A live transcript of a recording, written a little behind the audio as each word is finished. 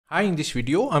Hi, in this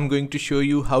video, I'm going to show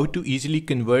you how to easily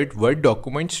convert Word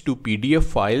documents to PDF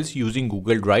files using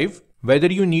Google Drive. Whether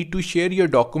you need to share your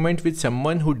document with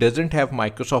someone who doesn't have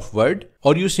Microsoft Word,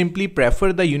 or you simply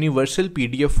prefer the universal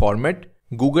PDF format,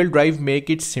 Google Drive make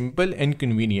it simple and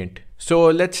convenient. So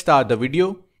let's start the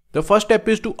video. The first step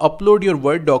is to upload your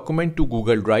Word document to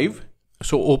Google Drive.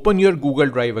 So open your Google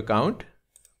Drive account.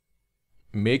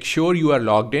 Make sure you are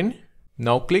logged in.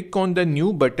 Now click on the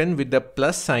new button with the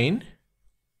plus sign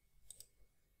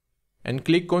and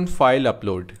click on File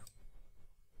Upload.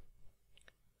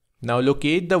 Now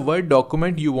locate the Word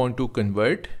document you want to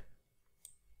convert.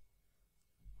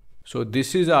 So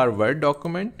this is our Word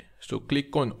document. So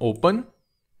click on Open.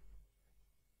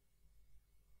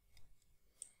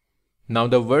 Now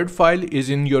the Word file is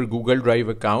in your Google Drive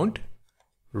account.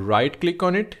 Right click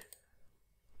on it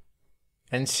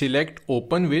and select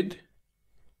Open With,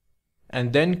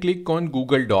 and then click on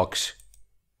Google Docs.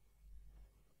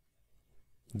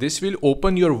 This will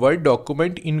open your Word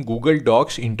document in Google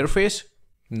Docs interface.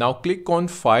 Now click on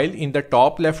File in the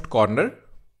top left corner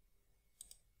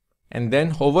and then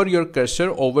hover your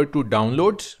cursor over to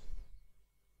Downloads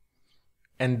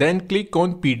and then click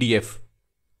on PDF.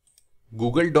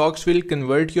 Google Docs will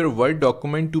convert your Word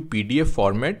document to PDF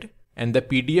format, and the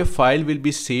PDF file will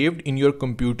be saved in your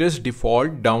computer's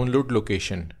default download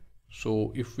location.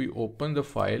 So if we open the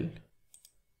file,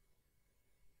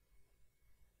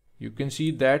 you can see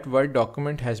that Word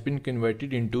document has been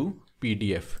converted into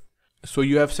PDF. So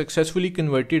you have successfully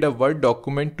converted a Word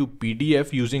document to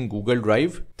PDF using Google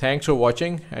Drive. Thanks for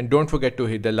watching, and don't forget to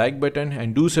hit the like button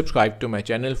and do subscribe to my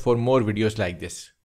channel for more videos like this.